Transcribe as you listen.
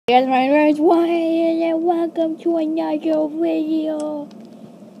Guys, my name is Wyatt and welcome to another video.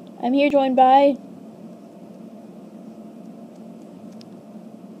 I'm here joined by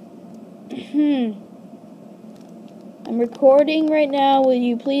I'm recording right now. Will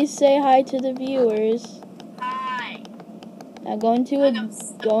you please say hi to the viewers? Hi. Now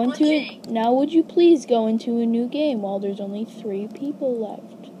now would you please go into a new game while there's only 3 people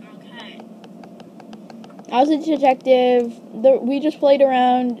left? Okay. I was a detective. We just played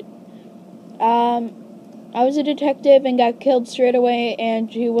around. I was a detective and got killed straight away,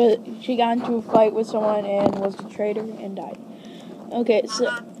 and she got into a fight with someone and was a traitor and died. Okay,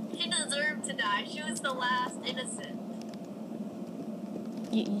 so she deserved to die. She was the last innocent.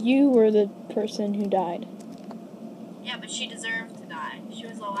 You were the person who died. Yeah, but she deserved to die. She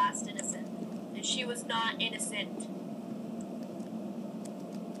was the last innocent, and she was not innocent.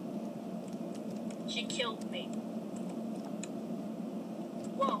 She killed me.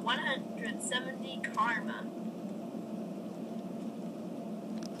 Whoa, 170 karma.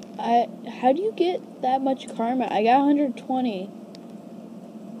 How do you get that much karma? I got 120.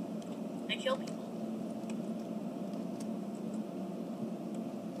 I kill people.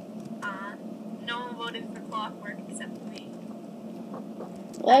 No one voted for Clockwork except me.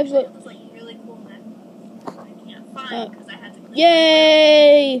 Well, actually, it was like really cool necklace. I can't find because I had to clean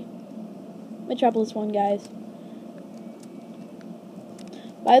Yay! Metropolis won, guys.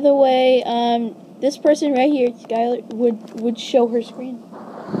 By the way, this person right here, Skylar, would show her screen.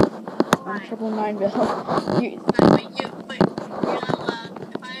 I'm trouble Mineville. But you're not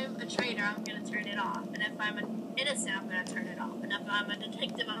allowed. If I'm a traitor, I'm gonna turn it off, and if I'm an innocent, I'm gonna turn it off, and if I'm a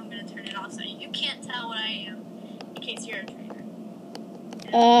detective, I'm gonna turn it off, so you can't tell what I am, in case you're a traitor.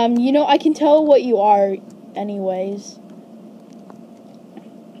 You know, I can tell what you are, anyways.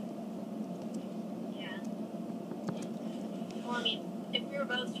 Yeah. Well, I mean, if we were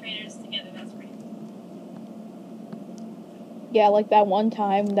both traitors together, that's great. Yeah, like that one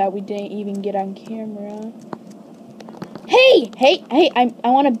time that we didn't even get on camera. Hey! I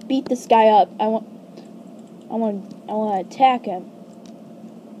want to beat this guy up. I want to attack him.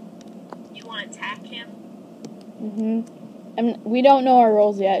 You want to attack him? We don't know our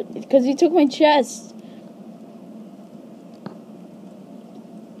roles yet because he took my chest.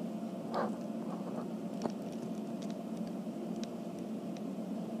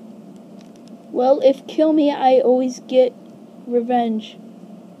 Well, if kill me, I always get revenge.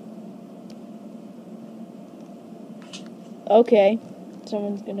 Okay,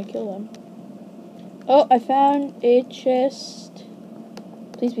 someone's gonna kill him. Oh, I found a chest.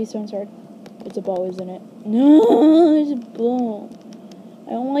 Please be stone sword. It's a bow, isn't it? No, it's a bow.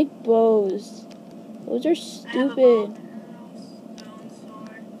 I don't like bows. Those are stupid.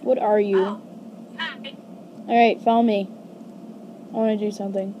 What are you? Oh, hi. Alright, follow me. I want to do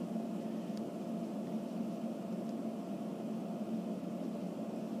something.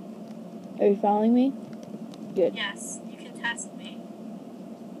 Are you following me? Good. Yes, you can test me.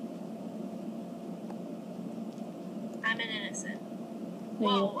 I'm an innocent.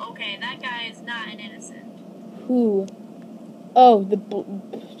 Whoa, okay, that guy is not an innocent. Who? Oh,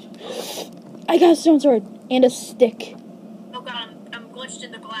 I got a stone sword and a stick. Oh god, I'm glitched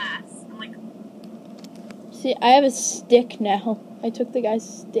in the glass. I'm like... See, I have a stick now. I took the guy's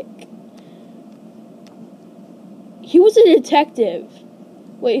stick. He was a detective.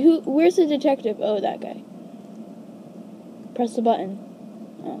 Wait, where's the detective? Oh, that guy. Press the button.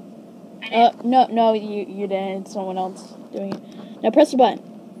 Oh. No, you didn't. It's someone else doing it. Now press the button.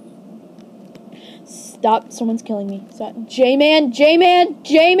 Stop, someone's killing me. Stop. J-Man,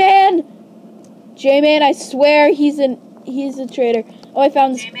 I swear he's a traitor. Oh, I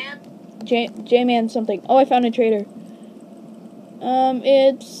found this. J-Man something. Oh, I found a traitor.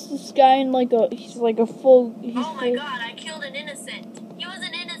 It's this guy in he's like a full... Oh my god, I killed an innocent. He was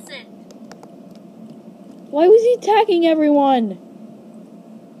an innocent. Why was he attacking everyone?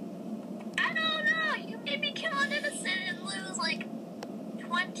 I don't know. You made me kill an innocent and lose like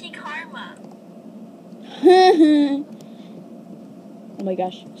 20 karma. Oh my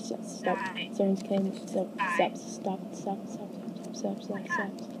gosh. Stop. Die. Someone's killing me. Stop.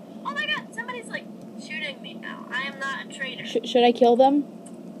 Oh my god, somebody's like shooting me now. I am not a traitor. Should I kill them?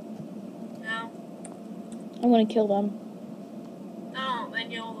 No. I'm gonna kill them. No, then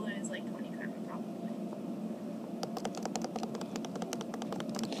you'll lose like 20 karma probably.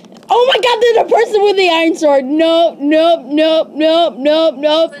 Oh my god, there's a person with the iron sword. Nope. Who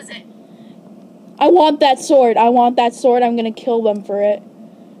is it? I want that sword. I'm gonna kill them for it.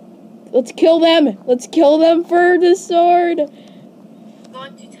 Let's kill them. Let's kill them for the sword. I'm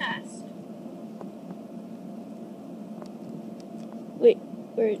going to test. Wait,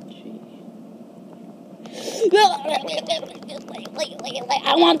 Where is she?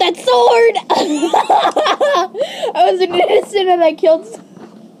 I want that sword! I was an innocent and I killed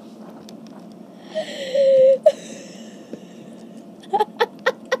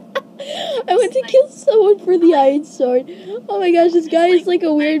I went to kill someone for the iron sword. Oh my gosh, this guy is like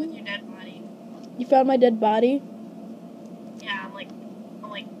a weird... With your dead body. You found my dead body? Yeah, I'm like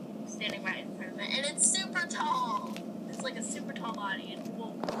standing right in front of it. And it's super tall. It's like a super tall body. And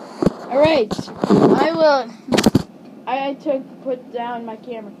whoa. Alright, I put down my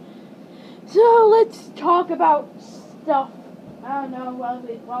camera. So let's talk about stuff. I don't know,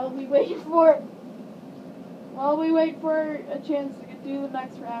 while we wait for a chance to do the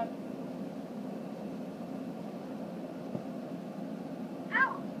next round.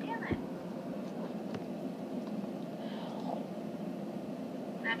 Ow, damn it.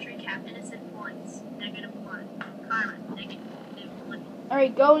 Battery cap, innocent points, -1. Karma, -1.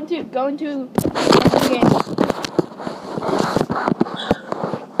 Alright, go into the game.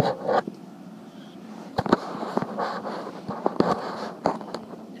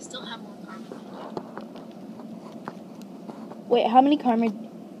 I still have more karma than you. Wait, how many karma?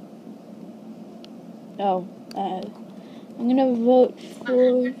 Oh, I'm gonna vote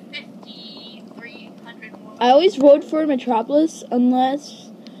for... 150, 300 more. I always vote for Metropolis unless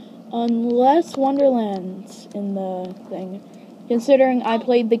Wonderland's in the thing. Considering I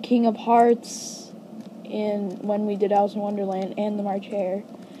played the King of Hearts when we did Alice in Wonderland and the March Hare.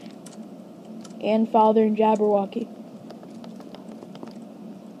 And Father and Jabberwocky.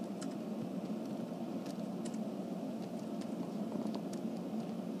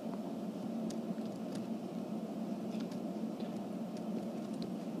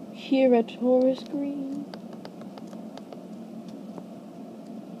 Here at Taurus Green.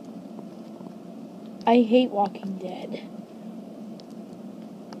 I hate Walking Dead.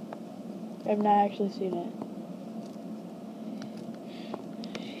 I've not actually seen it.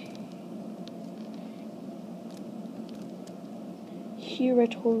 Here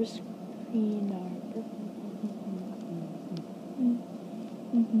at Taurus Green.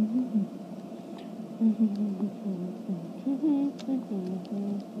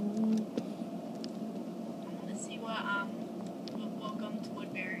 Let's see what welcome to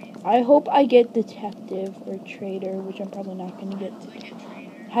Woodbury. I hope I get detective or trader, which I'm probably not going to get.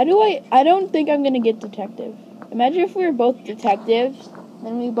 How do I get trader? I don't think I'm going to get detective. Imagine if we were both detectives,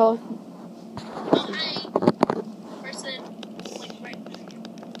 then we both... Oh, hi. Person, like, right.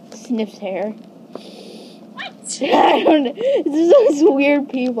 Sniffs hair. What? I don't know. It's just those weird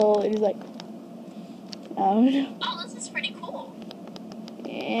people. It's like... I don't know. Oh, this is pretty cool.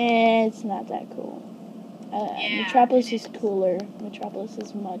 It's not that cool. Yeah, Metropolis is cooler. Metropolis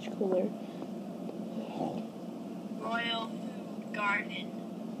is much cooler. Royal Food Garden.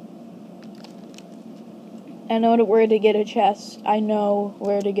 I know where to get a chest. I know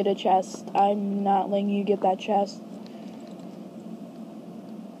where to get a chest. I'm not letting you get that chest.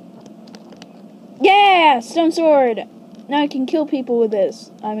 Yeah! Stone sword! Now I can kill people with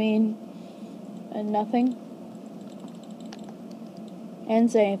this. I mean... And nothing. And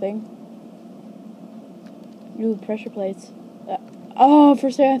say anything. Ooh, pressure plates. Oh, for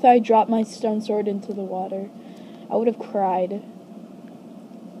a second I thought I dropped my stone sword into the water. I would have cried.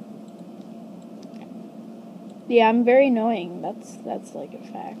 Yeah, I'm very annoying. That's like a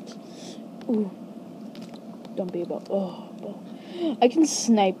fact. Ooh. Don't be about... Oh. I can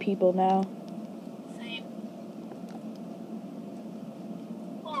snipe people now. Same.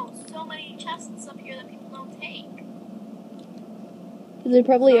 Whoa, so many chests up here that people don't take. They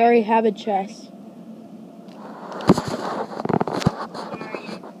probably already have a chest.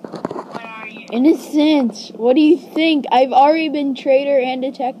 What are you? Innocent! What do you think? I've already been traitor and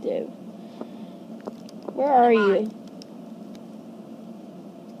detective. Where are you?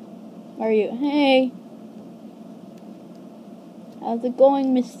 Where are you? Hey! How's it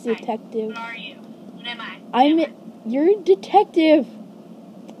going, Miss Detective? What are you? What am I? You're a detective!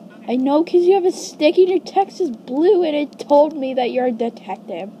 Okay. I know because you have a stick and your text is blue and it told me that you're a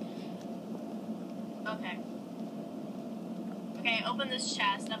detective. Okay. Okay, open this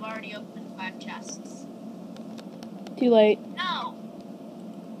chest. I've already opened 5 chests. Too late. No!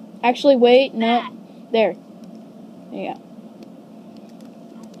 Actually, wait, no. That. There. There you go. I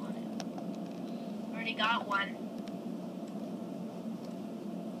don't want it. Already got one.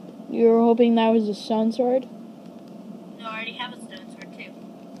 You were hoping that was a stone sword? No, I already have a stone sword too.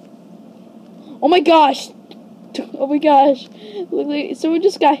 Oh my gosh! Oh my gosh! Look, like someone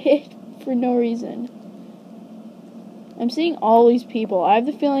just got hit for no reason. I'm seeing all these people. I have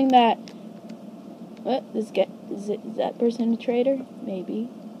the feeling that... What? Is that person a traitor? Maybe.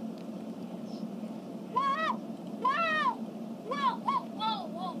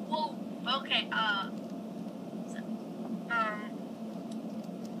 Okay,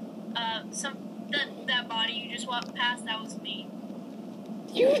 that body you just walked past, that was me.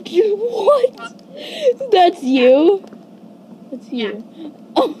 You what? That's you? That's you. Yeah.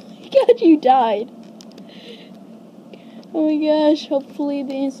 Oh my god, you died. Oh my gosh, hopefully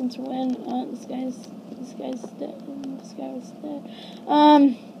the innocents win. This guy's dead. This guy was dead.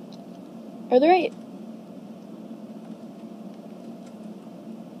 Are there any...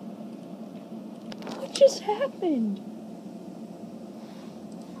 What just happened?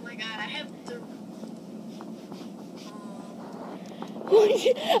 Oh my god, I have to...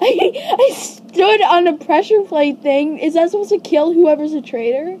 I stood on a pressure plate thing. Is that supposed to kill whoever's a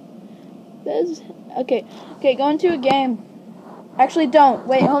traitor? That is... Okay, go into a game. Actually, don't.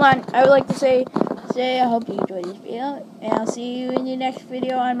 Wait, hold on. I would like to say I hope you enjoyed this video, and I'll see you in the next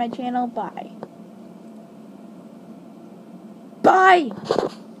video on my channel. Bye. Bye!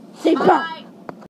 Say bye!